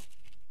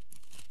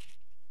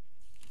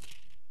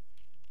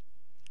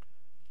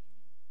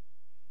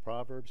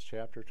 Proverbs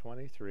chapter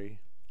 23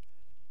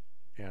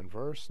 and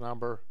verse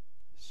number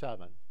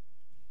 7.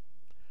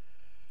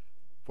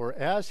 For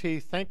as he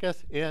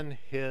thinketh in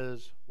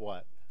his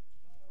what?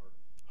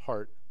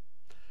 Heart.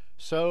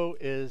 So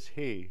is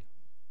he.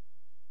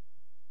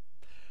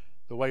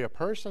 The way a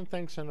person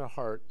thinks in the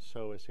heart,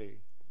 so is he.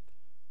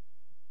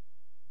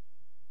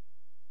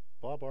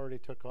 Bob already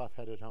took off,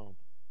 headed home.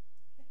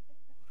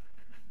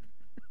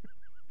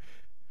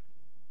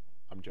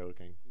 I'm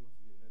joking.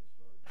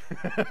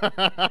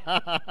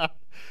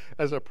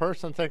 As a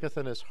person thinketh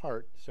in his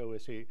heart, so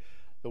is he.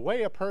 The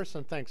way a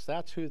person thinks,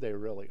 that's who they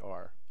really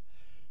are.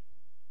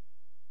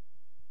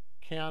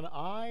 Can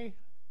I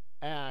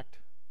act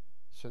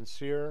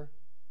sincere,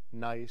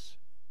 nice,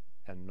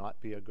 and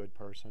not be a good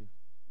person?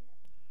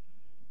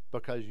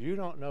 Because you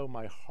don't know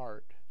my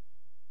heart.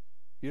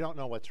 You don't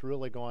know what's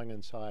really going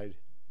inside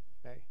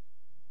me.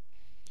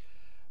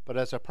 But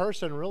as a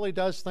person really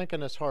does think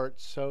in his heart,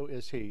 so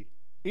is he.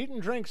 Eat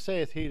and drink,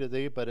 saith he to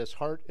thee, but his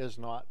heart is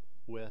not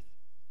with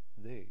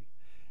thee.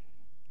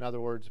 In other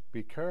words,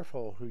 be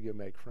careful who you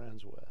make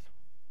friends with.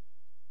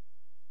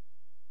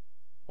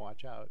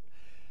 Watch out.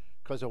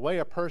 Because the way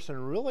a person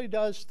really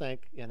does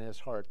think in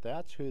his heart,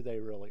 that's who they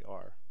really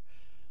are.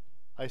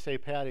 I say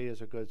Patty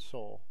is a good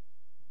soul.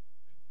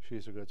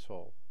 She's a good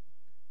soul.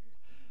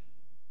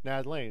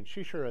 Nadine,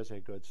 she sure is a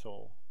good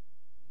soul.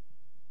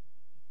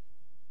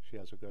 She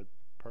has a good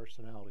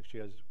personality.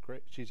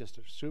 She's just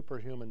a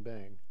superhuman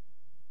being.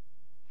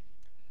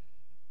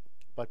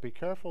 But be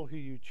careful who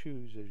you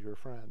choose as your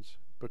friends,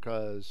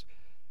 because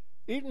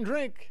eat and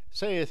drink,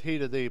 saith he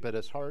to thee, but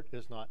his heart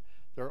is not.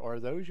 There are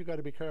those you got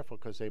to be careful,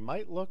 because they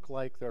might look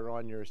like they're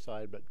on your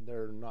side, but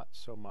they're not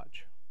so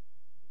much.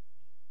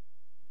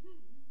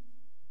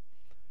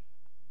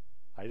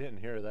 I didn't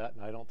hear that,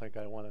 and I don't think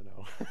I want to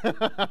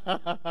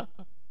know.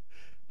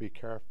 Be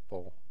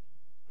careful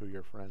who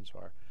your friends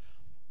are.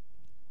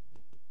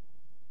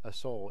 A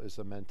soul is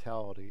the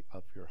mentality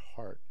of your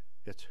heart.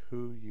 It's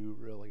who you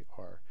really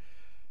are.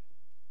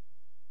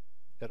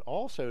 It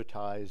also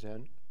ties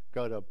in,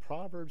 go to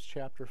Proverbs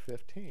chapter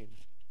 15.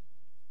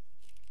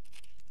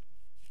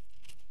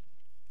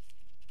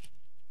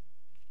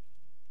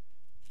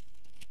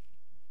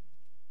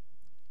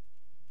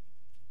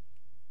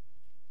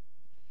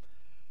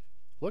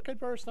 Look at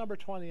verse number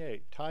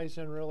 28. Ties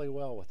in really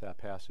well with that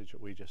passage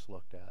that we just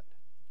looked at.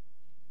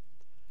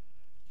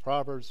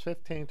 Proverbs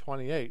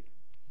 15:28.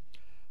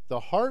 The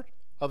heart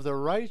of the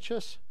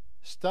righteous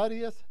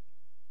studieth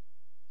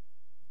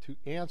to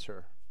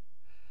answer,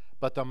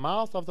 but the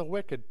mouth of the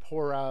wicked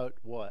pour out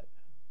what?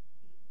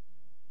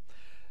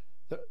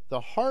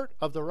 The heart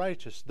of the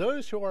righteous,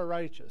 those who are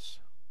righteous.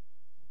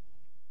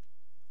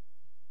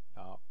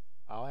 Now,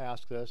 I'll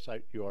ask this.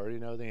 You already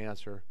know the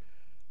answer.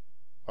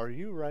 Are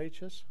you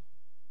righteous?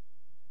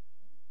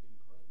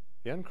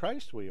 In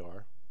Christ we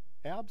are.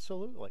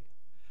 Absolutely.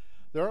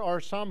 There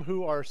are some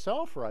who are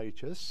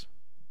self-righteous.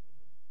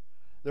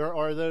 There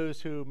are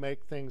those who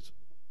make things,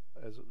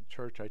 as a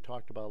church I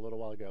talked about a little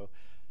while ago,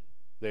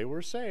 they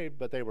were saved,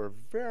 but they were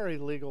very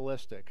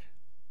legalistic.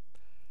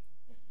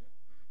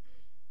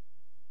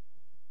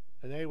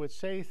 And they would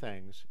say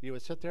things. You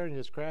would sit there and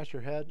just scratch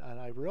your head, and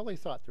I really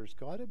thought there's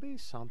got to be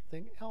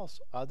something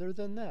else other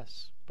than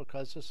this,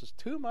 because this is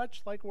too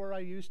much like where I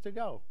used to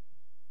go.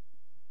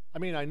 I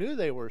mean, I knew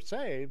they were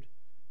saved.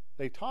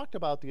 They talked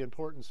about the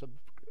importance of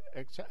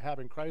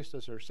having Christ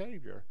as their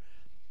Savior.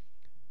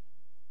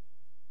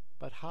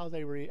 But how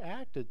they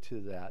reacted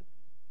to that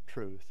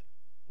truth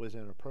was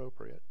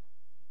inappropriate,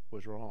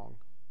 was wrong.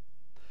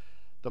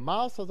 The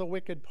mouth of the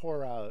wicked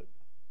pour out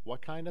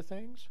what kind of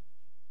things?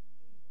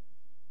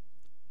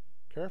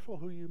 Careful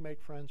who you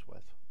make friends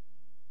with,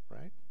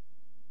 right?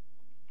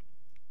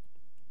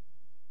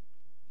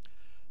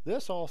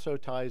 This also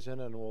ties in,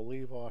 and we'll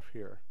leave off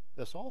here.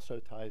 This also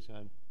ties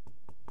in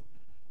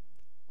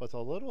with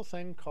a little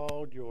thing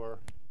called your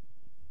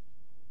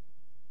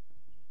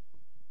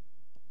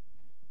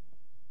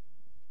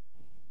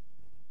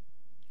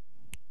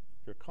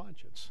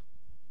conscience.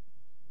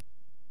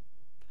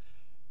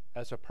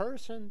 As a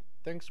person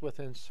thinks with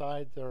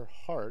inside their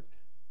heart,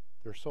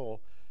 their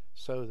soul,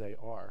 so they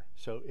are.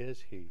 So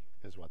is he,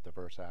 is what the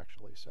verse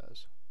actually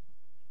says.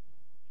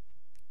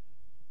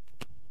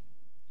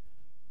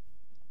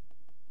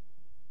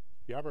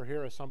 You ever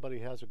hear of somebody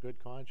has a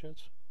good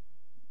conscience?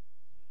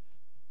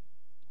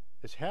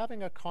 Is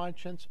having a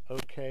conscience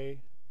okay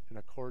in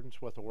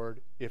accordance with the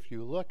word? If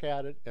you look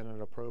at it in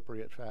an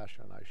appropriate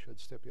fashion, I should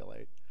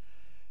stipulate.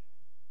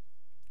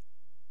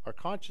 Our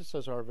conscience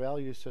is our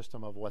value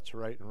system of what's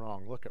right and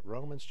wrong. Look at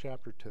Romans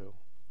chapter 2.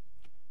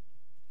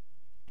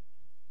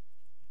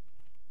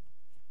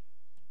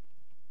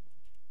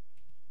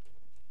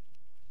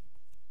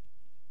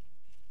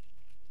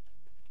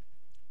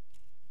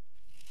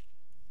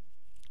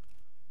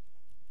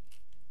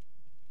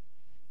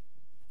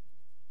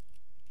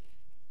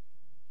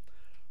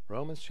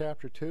 Romans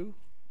chapter 2.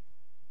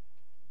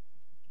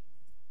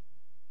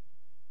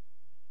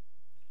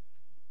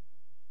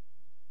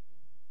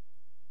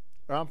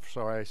 I'm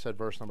sorry, I said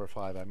verse number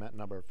 5. I meant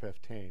number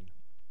 15.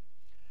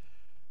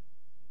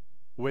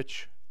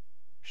 Which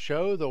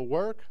show the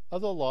work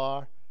of the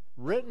law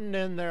written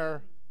in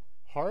their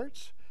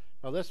hearts.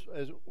 Now this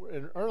is,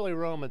 in early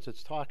Romans,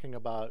 it's talking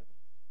about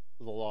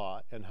the law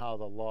and how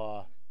the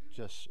law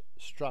just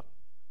struck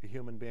a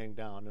human being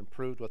down and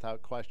proved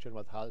without question,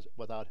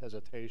 without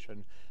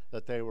hesitation,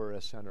 that they were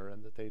a sinner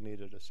and that they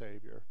needed a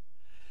Savior.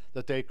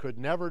 That they could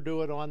never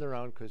do it on their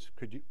own, because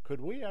could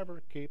we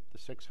ever keep the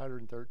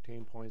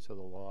 613 points of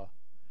the law?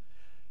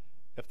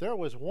 If there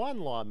was one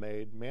law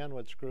made, man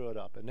would screw it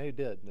up, and they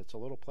did. And it's a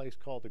little place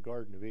called the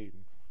Garden of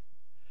Eden.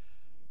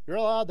 You're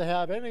allowed to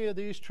have any of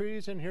these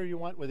trees in here you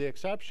want, with the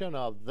exception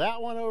of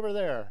that one over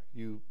there.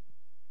 You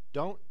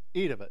don't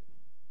eat of it.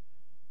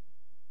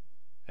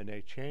 And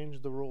they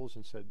changed the rules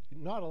and said,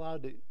 you're not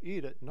allowed to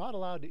eat it, not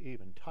allowed to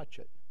even touch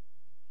it.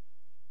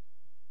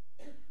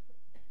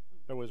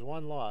 There was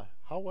one law.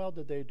 How well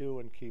did they do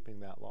in keeping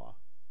that law?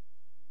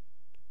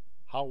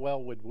 How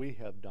well would we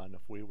have done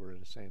if we were in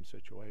the same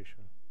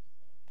situation?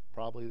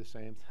 Probably the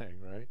same thing,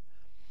 right?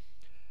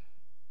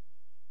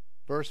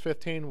 Verse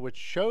 15, which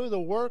show the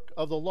work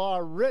of the law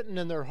written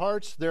in their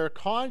hearts, their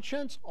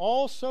conscience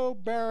also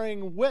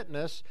bearing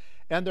witness,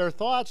 and their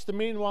thoughts the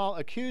meanwhile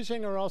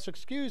accusing or else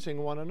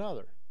excusing one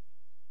another.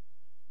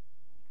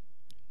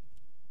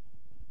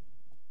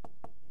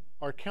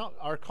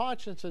 Our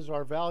conscience is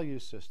our value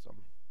system.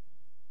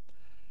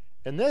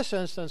 In this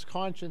instance,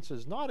 conscience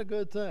is not a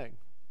good thing,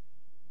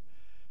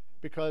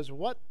 because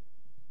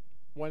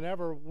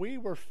whenever we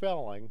were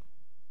failing,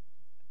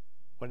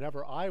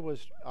 whenever I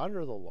was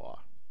under the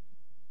law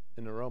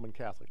in the Roman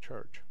Catholic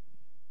Church,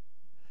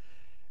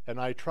 and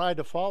I tried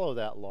to follow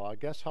that law,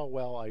 guess how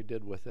well I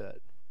did with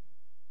it?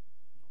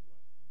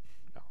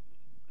 No.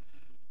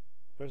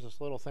 There's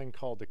this little thing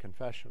called the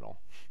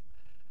confessional.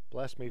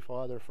 Bless me,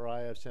 Father, for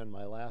I have sinned.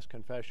 My last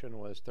confession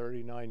was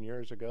 39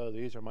 years ago.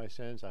 These are my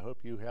sins. I hope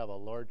you have a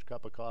large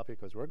cup of coffee,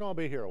 because we're going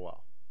to be here a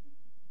while.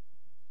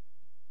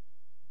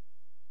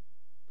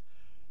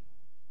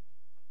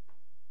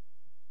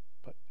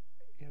 But,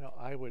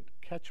 I would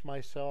catch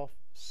myself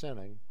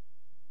sinning,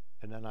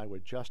 and then I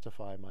would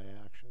justify my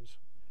actions.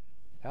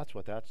 That's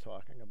what that's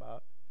talking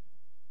about.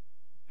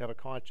 Have a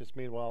conscience,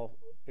 meanwhile,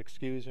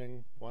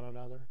 excusing one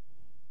another.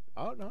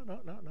 Oh, no,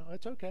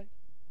 it's okay.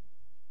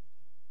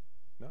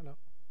 No.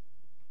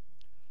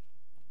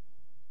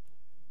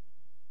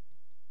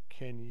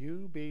 Can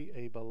you be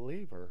a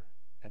believer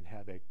and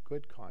have a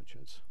good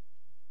conscience,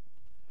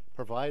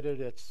 provided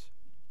it's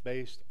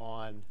based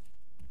on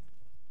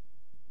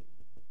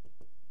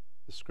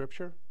the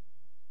Scripture,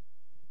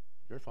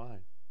 you're fine.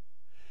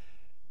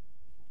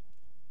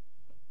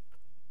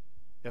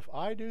 If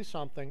I do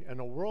something and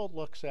the world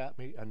looks at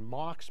me and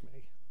mocks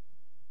me,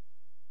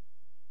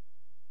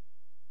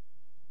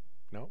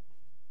 no,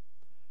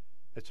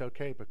 it's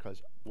okay,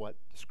 because what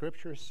the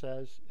Scripture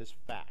says is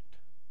fact,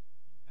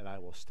 and I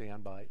will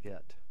stand by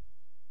it.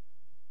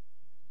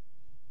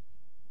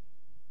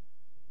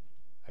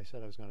 I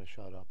said I was going to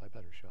shut up. I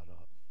better shut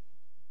up.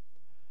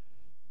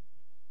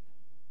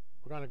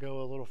 We're going to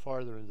go a little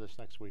farther into this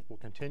next week. We'll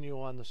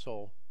continue on the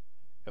soul.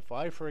 If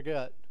I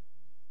forget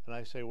and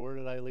I say, where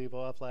did I leave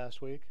off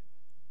last week?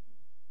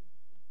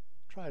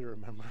 Try to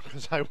remember,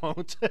 because I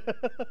won't.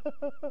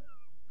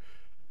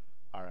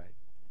 All right.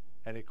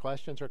 Any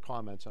questions or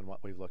comments on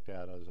what we've looked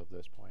at as of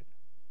this point?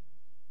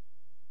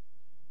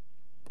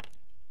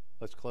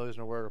 Let's close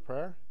in a word of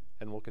prayer,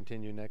 and we'll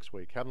continue next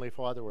week. Heavenly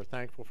Father, we're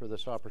thankful for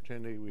this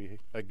opportunity we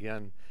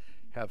again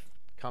have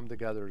come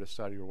together to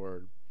study your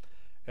word.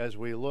 As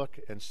we look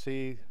and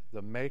see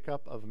the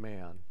makeup of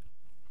man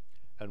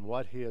and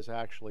what he is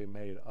actually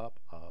made up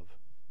of,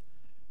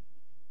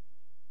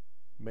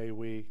 may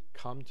we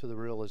come to the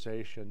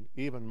realization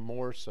even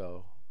more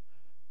so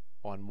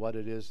on what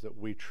it is that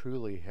we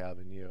truly have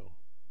in you.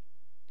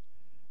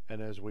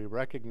 And as we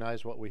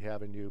recognize what we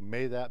have in you,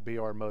 may that be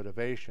our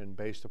motivation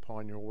based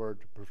upon your word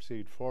to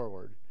proceed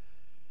forward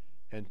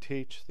and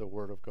teach the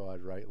word of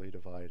God rightly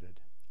divided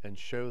and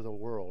show the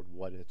world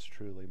what it's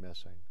truly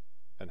missing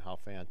and how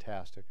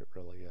fantastic it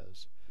really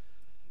is.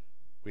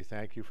 We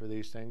thank you for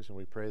these things, and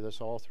we pray this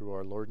all through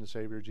our Lord and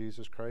Savior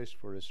Jesus Christ,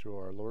 for it is through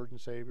our Lord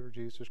and Savior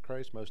Jesus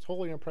Christ's most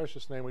holy and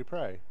precious name we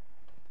pray.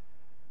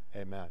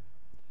 Amen.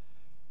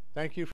 Thank you.